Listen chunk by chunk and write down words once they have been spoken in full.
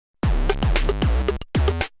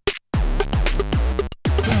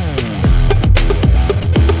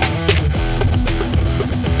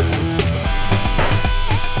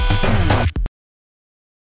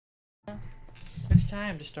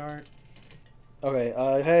time to start. Okay,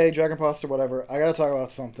 hey, DragonPasta, whatever. I gotta talk about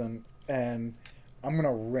something, and I'm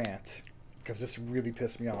gonna rant because this really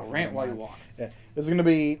pissed me off. Rant while you want. Yeah, this is gonna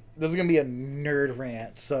be a nerd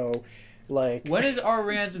rant. So, like, when is our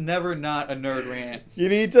rants never not a nerd rant? You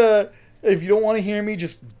need to, if you don't want to hear me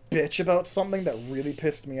just bitch about something that really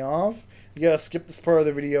pissed me off, you gotta skip this part of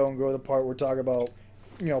the video and go to the part where we're talking about,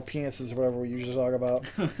 you know, penises or whatever we usually talk about.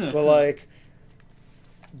 But like,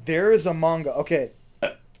 there is a manga. Okay.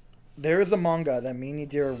 There is a manga that me and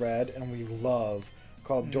Dear read and we love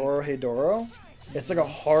called Dorohedoro. It's like a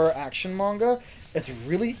horror action manga.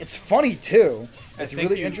 It's funny too. It's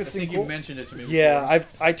really interesting. I think you mentioned it to me before. Yeah,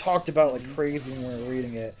 I talked about like crazy when we were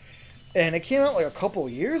reading it. And it came out like a couple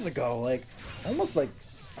years ago, like almost like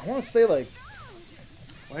I want to say like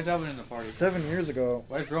why is Alvin in the party? 7 years ago.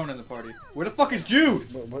 Why is Rowan in the party? Where the fuck is Jude?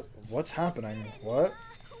 What's happening? What?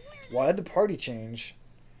 Why did the party change?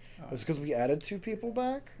 Was it because we added 2 people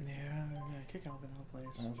back? Yeah, kick Alvin out, please.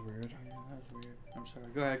 That was weird. Yeah, that was weird. I'm sorry.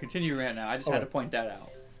 Go ahead, continue your rant now. I just had to point that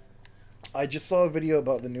out. I just saw a video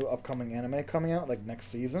about the new upcoming anime coming out, like next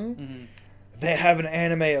season. They have an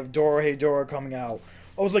anime of Dorohedoro coming out.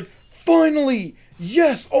 I was like, finally!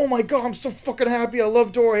 Yes! Oh my god, I'm so fucking happy. I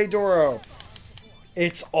love Dorohedoro.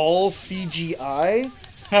 It's all CGI,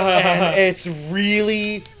 and it's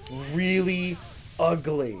really, really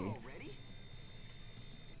ugly.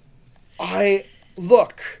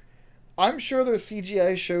 Look, I'm sure there's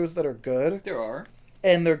CGI shows that are good. There are.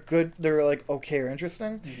 And they're good. They're like okay or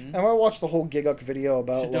interesting. And I watched the whole Giguk video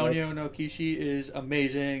about Shidonyo no Kishi is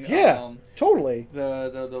amazing. Yeah, totally.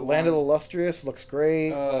 The Land of the Illustrious looks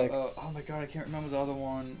great. Oh my god, I can't remember the other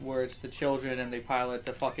one where it's the children and they pilot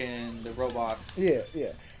the robot. Yeah.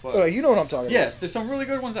 You know what I'm talking about. Yes, there's some really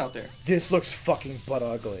good ones out there. This looks fucking butt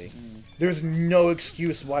ugly. There's no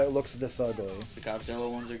excuse why it looks this ugly. The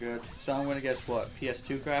Godzilla ones are good. So I'm gonna guess what,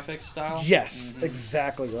 PS2 graphics style? Yes,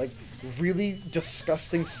 exactly. Like really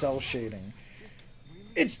disgusting cell shading.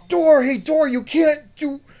 It's Hey Dor, you can't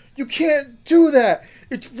do that.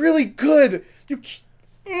 It's really good.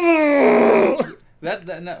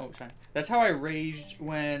 That's how I raged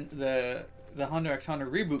when the Hunter x Hunter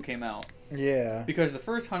reboot came out. Yeah. Because the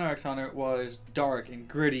first Hunter x Hunter was dark and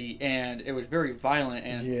gritty and it was very violent,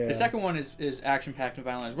 and the second one is action packed and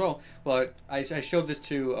violent as well. But I showed this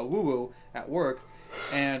to a woo woo at work,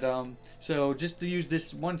 and so just to use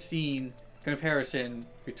this one scene comparison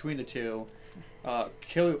between the two,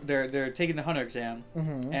 they're taking the Hunter exam,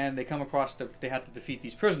 and they come across they have to defeat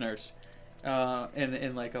these prisoners,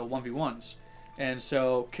 in like 1v1s, and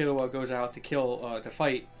so Killua goes out to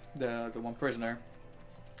fight the one prisoner.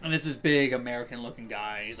 And this is big American-looking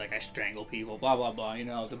guy. He's like, I strangle people, blah, blah, blah. You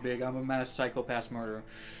know, I'm a mass psychopath murderer.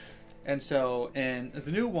 And so, in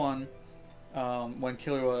the new one, when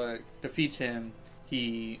Killua defeats him,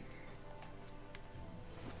 okay,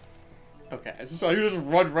 so you just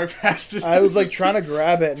run right past it. I was like trying to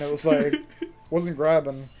grab it, and it was like, wasn't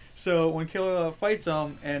grabbing. So when Killua fights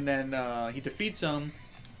him, and then he defeats him,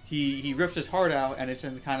 he rips his heart out, and it's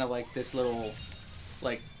in kind of like this little,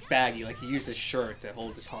 like, baggy, like he used his shirt to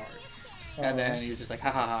hold his heart, and then he's just like,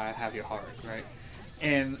 ha ha ha, I have your heart, right?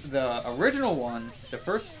 In the original one, the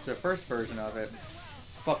first version of it,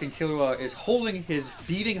 fucking Killua is holding his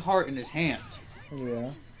beating heart in his hands. Yeah.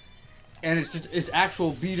 And it's just his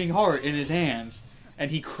actual beating heart in his hands,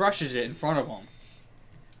 and he crushes it in front of him.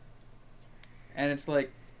 And it's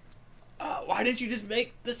like, why didn't you just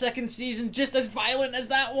make the second season just as violent as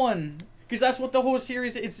that one? Because that's what the whole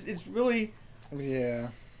series. It's really. Yeah.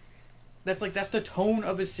 That's the tone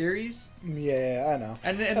of the series. Yeah, I know.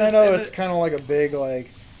 And I know it's kind of like a big,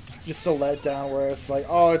 like, just a letdown where it's like,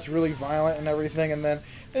 oh, it's really violent and everything, and then,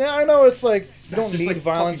 I know it's like, you don't need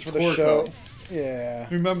violence for the show. Yeah.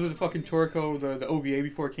 Remember the fucking Toriko, the OVA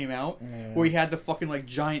before it came out? Yeah. Where he had the fucking, like,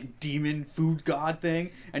 giant demon food god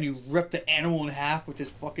thing, and you ripped the animal in half with this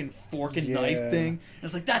fucking fork and knife thing. And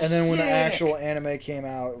it's like, that's sick! And then when the actual anime came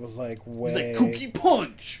out, it was like, way... It was like Kooky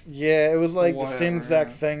Punch! Yeah, it was like the same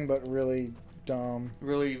exact thing, but really dumb.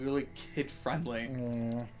 Really, really kid-friendly.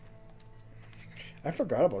 Yeah. I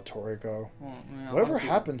forgot about Toriko. Well, yeah, whatever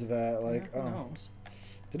happened to that? Like, who knows?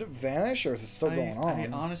 Did it vanish, or is it still going on? I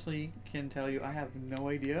honestly can tell you, I have no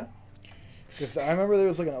idea. Because I remember there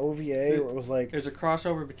was like an OVA where it was like... There's a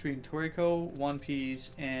crossover between Toriko, One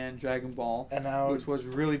Piece, and Dragon Ball, which was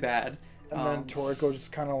really bad. And then Toriko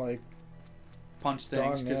just kind of like... punch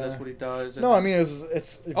things, because that's what he does. No, I mean, it's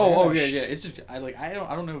yeah. It's just, I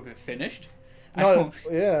don't know if it finished.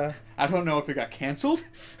 Yeah. I don't know if it got canceled.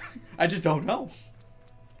 I just don't know.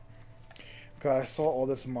 God, I saw all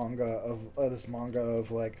this manga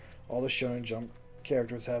of like all the Shonen Jump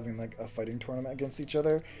characters having like a fighting tournament against each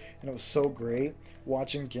other, and it was so great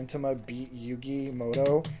watching Gintama beat Yugi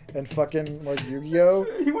Moto and fucking like Yu-Gi-Oh.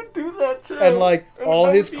 He would do that too. And like all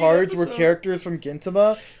his cards were characters from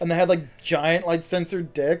Gintama, and they had like giant like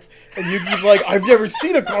censored dicks. And Yugi's like, I've never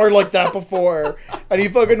seen a card like that before, and he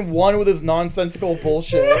fucking won with his nonsensical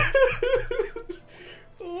bullshit.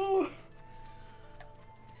 Oh.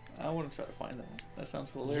 I want to try to find that. That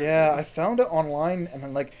sounds hilarious. Yeah, I found it online, and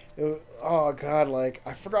then like, oh god, like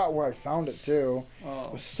I forgot where I found it too. Oh.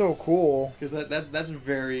 It was so cool. Because that's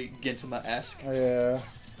very Gintama-esque. Yeah.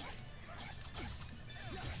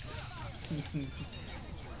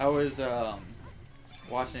 I was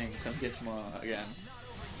watching some Gintama again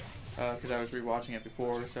because I was rewatching it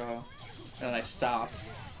before, so and then I stopped,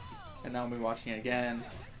 and now I'm rewatching it again.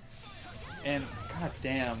 And god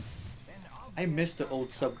damn, I miss the old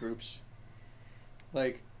subgroups.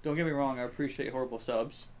 Like, don't get me wrong, I appreciate horrible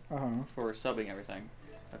subs for subbing everything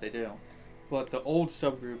that they do, but the old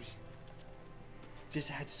subgroups just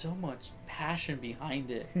had so much passion behind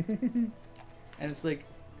it. And it's like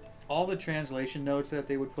all the translation notes that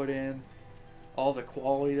they would put in, all the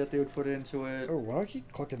quality that they would put into it. Oh, why do I keep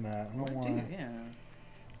clicking that? I don't want. Yeah.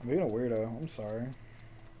 I'm being a weirdo. I'm sorry.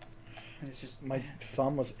 And it's just my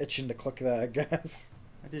thumb was itching to click that, I guess.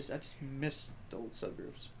 I just miss the old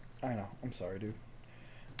subgroups. I know. I'm sorry, dude.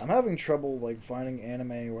 I'm having trouble like finding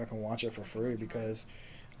anime where I can watch it for free because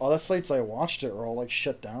all the sites I watched it are all like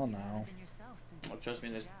shut down now. Oh, trust me,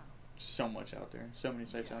 there's so much out there. So many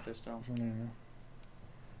sites out there still. Yeah.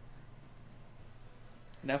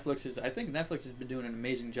 I think Netflix has been doing an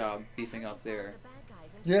amazing job beefing up their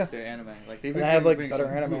anime. Like they've been have like better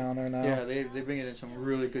anime on there now. Yeah, they bring in some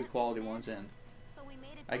really good quality ones in.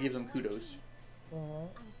 I give them kudos. I'm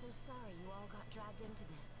so sorry you all got dragged into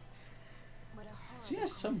this. She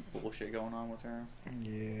has some bullshit going on with her.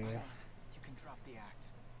 Yeah. You can drop the act.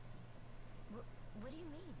 What do you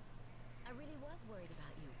mean? I really was worried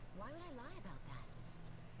about you. Why would I lie about that?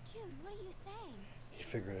 Jude, what are you saying? He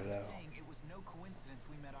figured it out. Saying it was no coincidence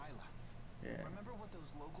we met Isla. Yeah. Remember what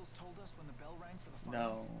those locals told us when the bell rang for the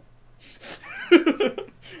No.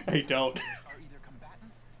 finals? I don't. Are either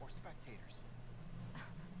combatants or spectators.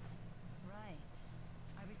 Right.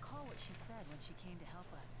 I recall what she said when she came to help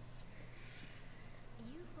us.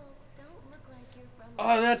 You folks don't look like you're from...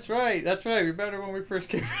 Oh, that's right. That's right. We met her when we first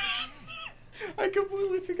came. I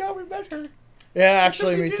completely forgot we met her. Yeah,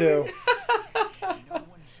 actually, me too. No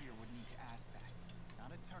one here would need to ask that.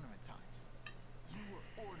 Not at tournament time. You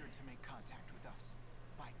were ordered to make contact with us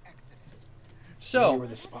by Exodus. You were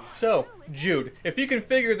the spy. So, Jude, if you can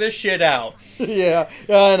figure this shit out. Yeah,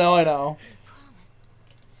 I know. I promised,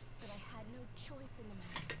 but I had no choice in the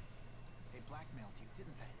matter. They blackmailed you,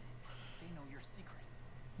 didn't they? They know your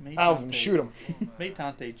secret. Alvin, shoot him.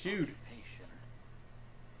 Maytante Jude. Hey, Shiver.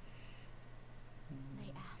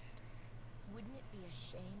 They asked, wouldn't it be a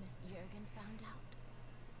shame if Jurgen found out?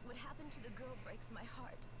 What happened to the girl breaks my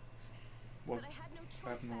heart. What But I had no choice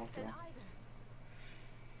happened to back what then girl? either.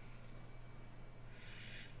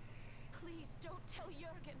 Please don't tell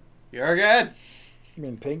Jurgen. Jurgen! You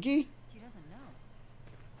mean Pinky? She doesn't know.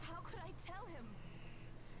 How could I tell him?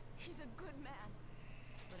 He's a good man.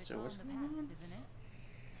 But it's So all what's in the going past, on? isn't it?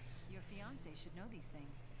 Your fiance should know these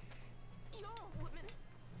things. You're a woman.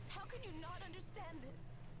 How can you not understand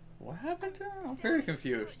this? What happened to her? I'm very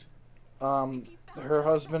confused. Her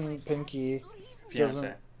husband Pinky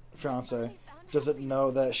Fiance. doesn't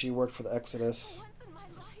know that she worked for the Exodus.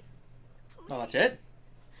 Oh, that's it?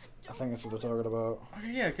 I think that's what they're talking about.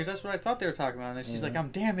 Okay, yeah, because that's what I thought they were talking about. And then she's like, I'm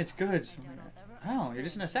damaged goods. Oh, you're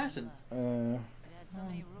just an assassin. It has so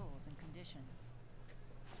many rules and conditions.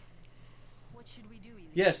 What should we do, Evie?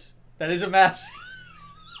 Yes, that is a mask.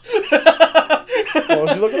 What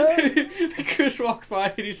was he looking at? Chris walked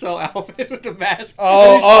by and he saw Alvin with the mask.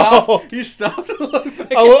 Oh, and he stopped and looked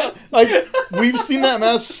back. We've seen that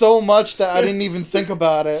mask so much that I didn't even think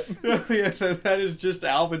about it. Yeah, that is just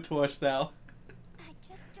Alvin to us now. I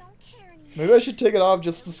just don't care anymore. Maybe I should take it off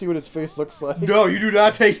just to see what his face looks like. No, you do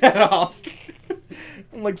not take that off.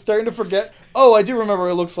 I'm like starting to forget. Oh, I do remember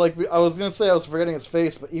what it looks like. I was gonna say I was forgetting his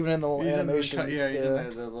face, but even in the little animations, he's in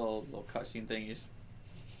the little cutscene thingies.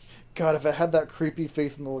 God, if it had that creepy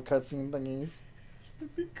face in the little cutscene thingies.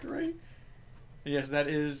 That'd be great. Yes, that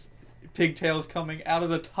is pigtails coming out of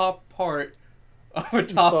the top part of a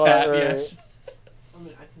top saw hat. that, right? Yes. I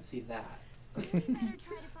mean, I can see that. We better try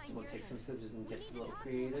to find Someone Jurgen. take some scissors and We get need a to little talk to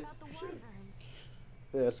him creative. about the Sure. wyverns.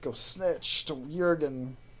 Yeah, let's go snitch to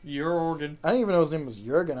Jurgen. Jurgen. I didn't even know his name was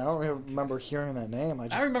Jurgen. I don't even remember hearing that name.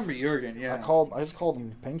 I remember Jurgen, yeah. I just called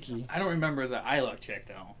him Pinky. I don't remember the Isla chick,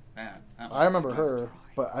 though. man. I remember her,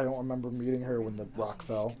 but I don't remember meeting her when the rock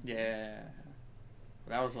fell. Yeah.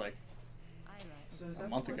 That was like So is a that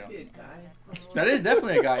month supposed ago. to be a guy? That is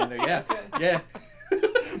definitely a guy in there. Yeah. Yeah.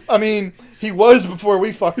 I mean, he was before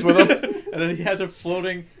we fucked with him. And then he has a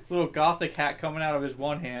floating little gothic hat coming out of his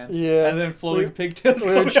one hand. Yeah. And then floating pigtails.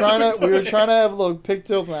 We were trying to have little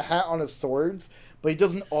pigtails and a hat on his swords, but he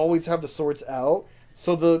doesn't always have the swords out.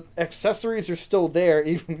 So the accessories are still there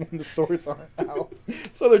even when the swords aren't out.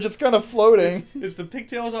 So they're just kind of floating. It's the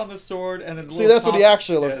pigtails on the sword, and then the See, that's what he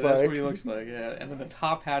actually looks That's like. what he looks like. Yeah. And then the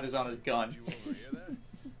top hat is on his gun.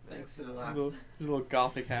 Thanks for the laugh. His little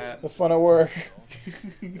gothic hat. The fun at work.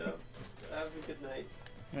 No. Have a good night.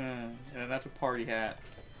 And that's a party hat.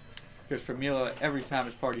 Because for Mila, every time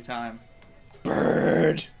is party time.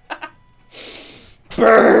 Bird.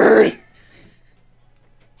 Bird.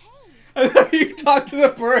 I thought you talked to the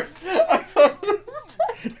bird. I thought...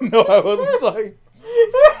 No, I wasn't talking.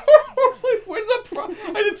 Where did the prompt?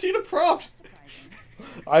 I didn't see the prompt.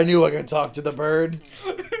 I knew I could talk to the bird.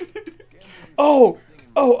 Oh.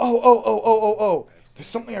 There's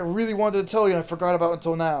something I really wanted to tell you and I forgot about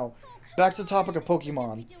until now. Back to the topic of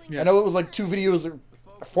Pokemon. Yes. I know it was like 4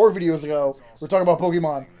 videos ago. We're talking about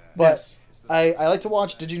Pokemon, but Yes. I like to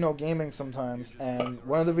watch Did You Know Gaming sometimes, and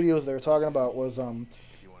one of the videos they were talking about was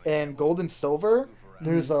in Gold and Silver.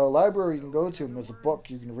 There's a library you can go to, and there's a book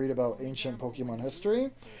you can read about ancient Pokemon history,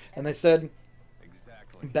 and they said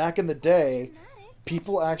back in the day,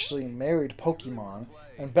 people actually married Pokemon,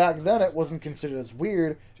 and back then it wasn't considered as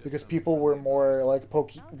weird because people were more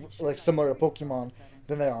like similar to Pokemon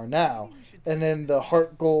than they are now. And in the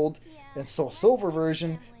Heart Gold and Soul Silver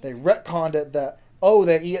version, they retconned it that, oh,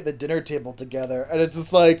 they eat at the dinner table together. And it's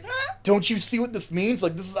just like, don't you see what this means?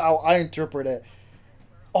 Like, this is how I interpret it.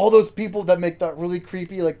 All those people that make that really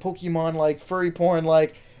creepy, like, Pokemon, like, furry porn,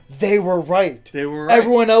 like, they were right. They were right.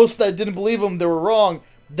 Everyone else that didn't believe them, they were wrong.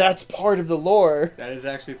 That's part of the lore. That is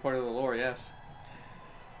actually part of the lore, yes.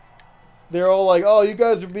 They're all like, oh, you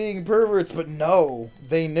guys are being perverts. But no,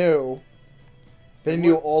 they knew. They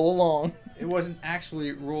knew all along. It wasn't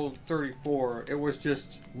actually Rule 34. It was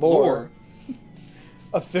just Lore.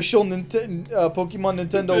 Official Pokemon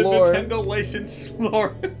Nintendo The lore. Nintendo licensed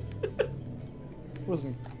lore.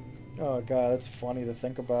 Wasn't. Oh god, that's funny to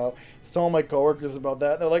think about. I was telling my coworkers about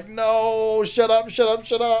that. They're like, "No, shut up, shut up,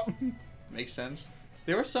 shut up." Makes sense.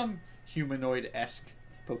 There were some humanoid-esque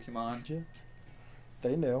Pokemon. Yeah,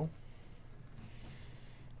 they knew.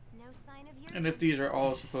 No sign of your And if these are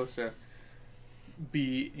all supposed to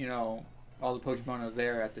be, all the Pokemon are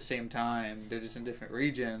there at the same time, they're just in different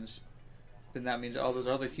regions, then that means all those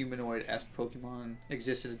other humanoid-esque Pokemon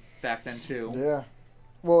existed back then too. Yeah.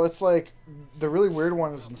 Well, it's like the really weird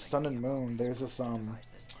one is in Sun and Moon. There's this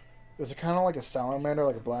there's a kind of like a salamander,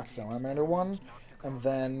 like a black salamander one, and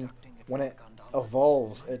then when it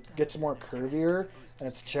evolves, it gets more curvier, and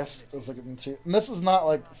its chest is like and this is not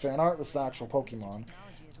like fan art. This is actual Pokemon,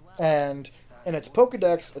 and in its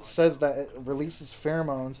Pokedex, it says that it releases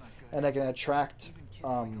pheromones and it can attract,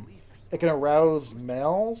 it can arouse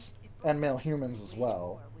males and male humans as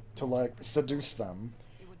well to like seduce them.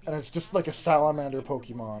 And it's just like a salamander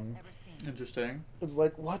Pokemon. Interesting. It's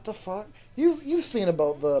like, what the fuck? You've seen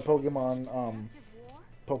about the Pokemon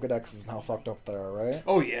Pokedexes and how fucked up they are, right?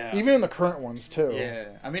 Oh yeah. Even in the current ones too. Yeah.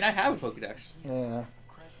 I mean, I have a Pokedex. Yeah.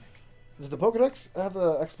 Does the Pokedex have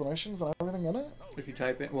the explanations and everything in it? If you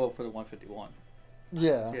type it, well, for the 151.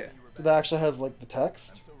 Yeah. Yeah. That actually has like the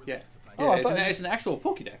text. Yeah. Oh, Yeah, I thought it's an actual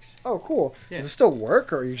Pokedex. Oh, cool. Yeah. Does it still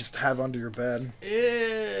work, or you just have under your bed?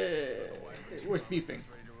 It was beeping.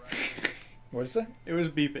 What did you say? It was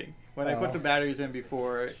beeping. When I put Oh. the batteries in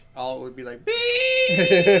before, all it would be like beep.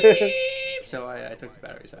 So I took the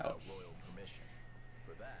batteries out. Royal permission.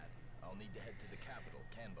 For that, I'll need to head to the capital,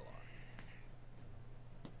 Canbalar.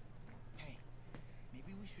 Hey,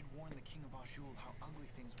 maybe we should warn the King of Azul how ugly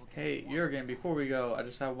things will get. Hey, if Jurgen, before we go, I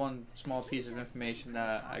just have one small piece of information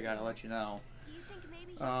that I gotta let you know. Do you think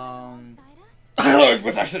maybe he's Um, alongside us?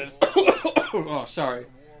 with accident. Oh, sorry.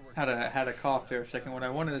 Had a cough there a second. What I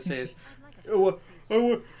wanted to say is,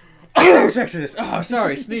 Exodus. Oh,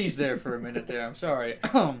 sorry, sneeze there for a minute there. I'm sorry.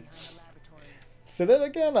 Say that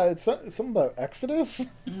again. It's something about Exodus.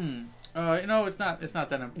 It's not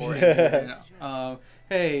that important.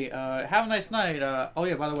 Hey, have a nice night. Oh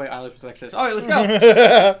yeah, by the way, I live with Exodus. All right, let's go.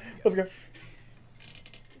 Let's go.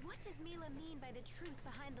 What does Mila mean by the truth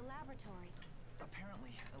behind the laboratory?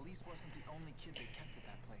 Apparently, Elise wasn't the only kid they kept at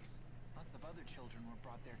that place. Lots of other children were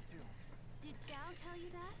brought there too. Did Zhao tell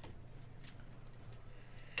you that?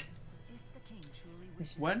 If the king truly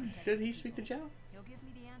wishes to When protect did he his speak to people, Zhao? he'll give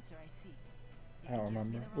me the answer I seek. I don't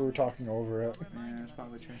remember. We were talking over it. Yeah, that's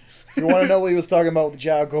probably true. If you want to know what he was talking about with the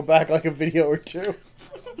job, go back like a video or two. Good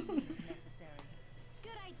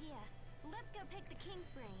idea. Let's go pick the king's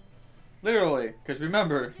brain. Literally, because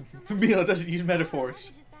remember, Mila doesn't use metaphors.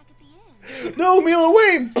 Just back at the end. No, Mila,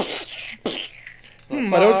 wait!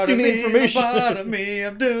 I don't see any information. Lobotomy,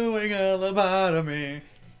 I'm doing a lobotomy.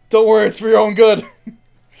 Don't worry, it's for your own good.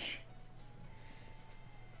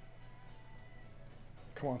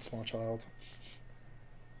 Come on, small child.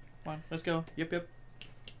 Come on, let's go. Yep.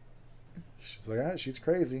 She's like, ah, she's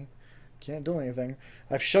crazy. Can't do anything.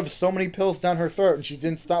 I've shoved so many pills down her throat and she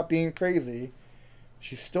didn't stop being crazy.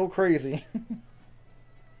 She's still crazy.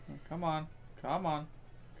 Come on.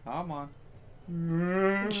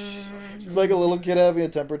 She's like a little kid having a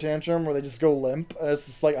temper tantrum where they just go limp. And it's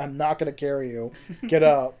just like, I'm not going to carry you. Get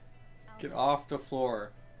up. Get off the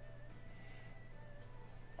floor.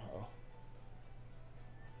 Uh-oh.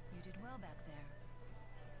 You did well back there.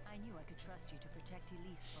 I knew I could trust you to protect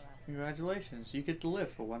Elise for us. Congratulations, you get to live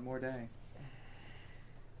for one more day.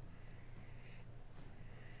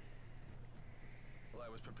 Well, I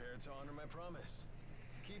was prepared to honor my promise.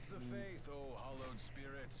 Keep the faith, oh hallowed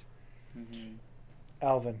spirits.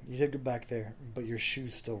 Alvin, you did good back there, but your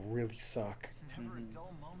shoes still really suck. Never a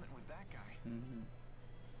dull moment with that guy.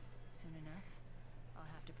 Soon enough, I'll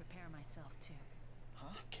have to prepare myself too.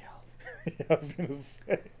 To kill. Yeah, I was going to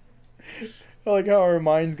say. I like how our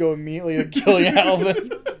minds go immediately to killing Alvin.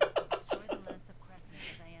 Destroy the Lance of Crescent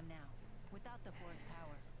as I am now, without the Force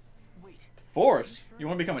power. Wait. Force? You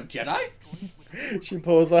want to become a Jedi? She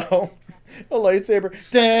pulls out a lightsaber.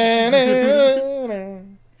 They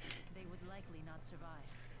would likely not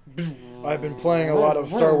survive. I've been playing a lot of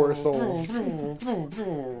Star Wars Souls.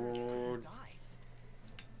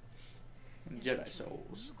 Jedi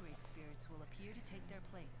souls. New great spirits will appear to take their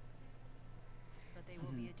place, but they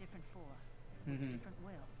will be a different four, with different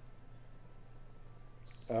wills.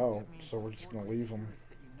 Oh, That means so we're the just four gonna great leave 'em. spirits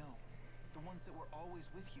that you know, the ones that were always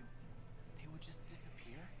with you, they would just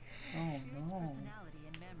disappear? Oh Spirit's no. personality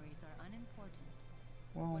and memories are unimportant.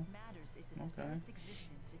 Well, What matters is the okay. spirit's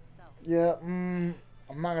existence itself. Yeah,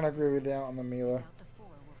 I'm not going to agree with that on the Mila. Doubt the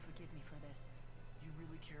four will forgive me for this. You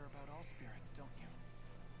really care about all spirits, don't you?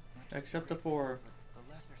 Not just except the great four. but the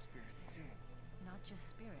lesser spirits too. Not just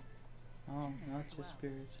spirits. Oh, not just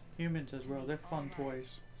spirits. Humans as well. They're fun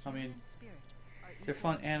toys. I mean, Human and spirit are they're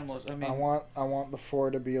fun animals. I mean, I want the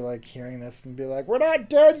four to be like hearing this and be like, "We're not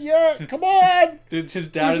dead yet. Come on." the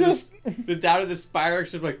dad of the dad of the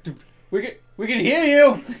Spyrex is like, "Dude, we can hear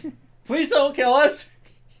you. Please don't kill us.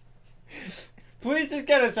 Please just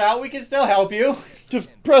get us out. We can still help you. Just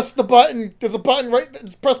press the button. There's a button right there.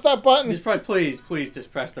 Just press that button. Just press, please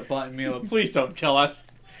just press the button, Mila. Please don't kill us.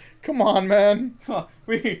 Come on, man. Huh,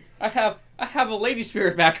 I have a lady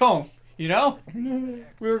spirit back home. You know,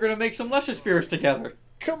 we were gonna make some lesser spirits together.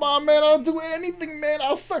 Come on, man. I'll do anything, man.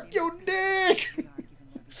 I'll suck your dick.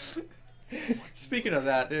 Speaking of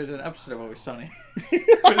that, there's an episode of Always Sunny where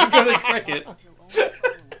they go to cricket.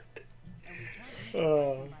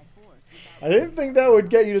 I didn't think that would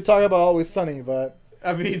get you to talk about Always Sunny, but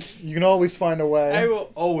I mean, you can always find a way. I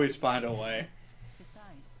will always find a way.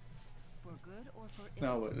 Besides, for good or for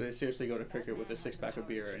No, but they seriously go to cricket with a 6-pack of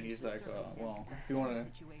beer, and he's like, "Well, if you want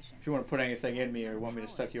to put anything in me or want me to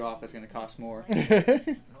suck you off, it's gonna cost more."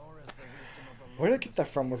 Where did I get that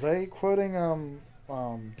from? Was I quoting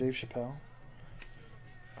Dave Chappelle?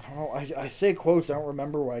 I don't know. I say quotes. I don't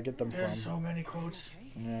remember where I get them There's from. so many quotes.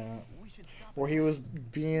 Yeah. Where he was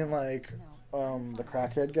being like the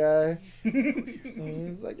crackhead guy. And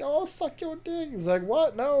he's like, "Oh, I'll suck your dick." He's like,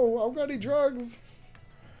 "What? No, I'm gonna need drugs."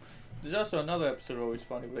 There's also another episode of Always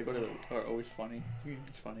Funny where they go to Always Funny.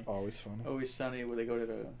 It's funny. Always funny. Always Sunny where they go to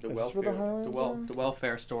the Is this where the welfare Highlands are? the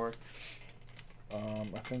welfare store. I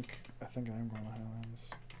think I am going to Highlands.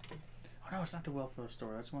 Oh no, it's not the welfare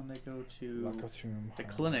store. That's when they go to Lakatum, the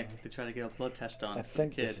Highlands. clinic to try to get a blood test done. I for the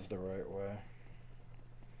think kid. this is the right way.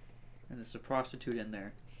 And there's a prostitute in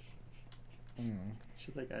there.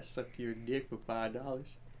 She's like, "I suck your dick for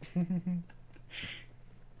 $5."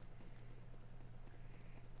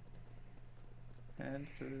 Head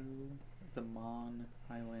through the Mon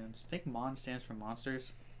Highlands. I think Mon stands for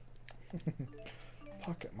monsters.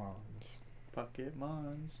 Pocket Mons. Pocket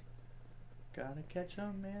Mons. Gotta catch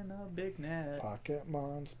 'em in a big net. Pocket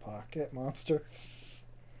Mons. Pocket Monsters.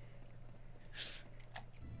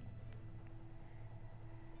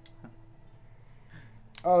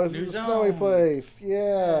 Oh, this New is the snowy zone. place.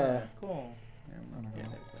 Yeah. Cool. Yeah, I don't there know.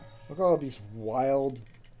 we Look at all these wild,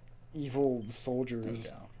 evil go. soldiers There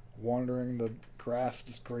we go. wandering the grass,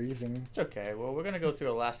 just grazing. It's okay. Well, we're gonna go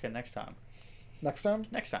through Alaska next time. Next time?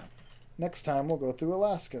 Next time. Next time we'll go through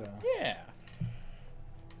Alaska. Yeah.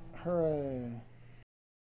 Hooray.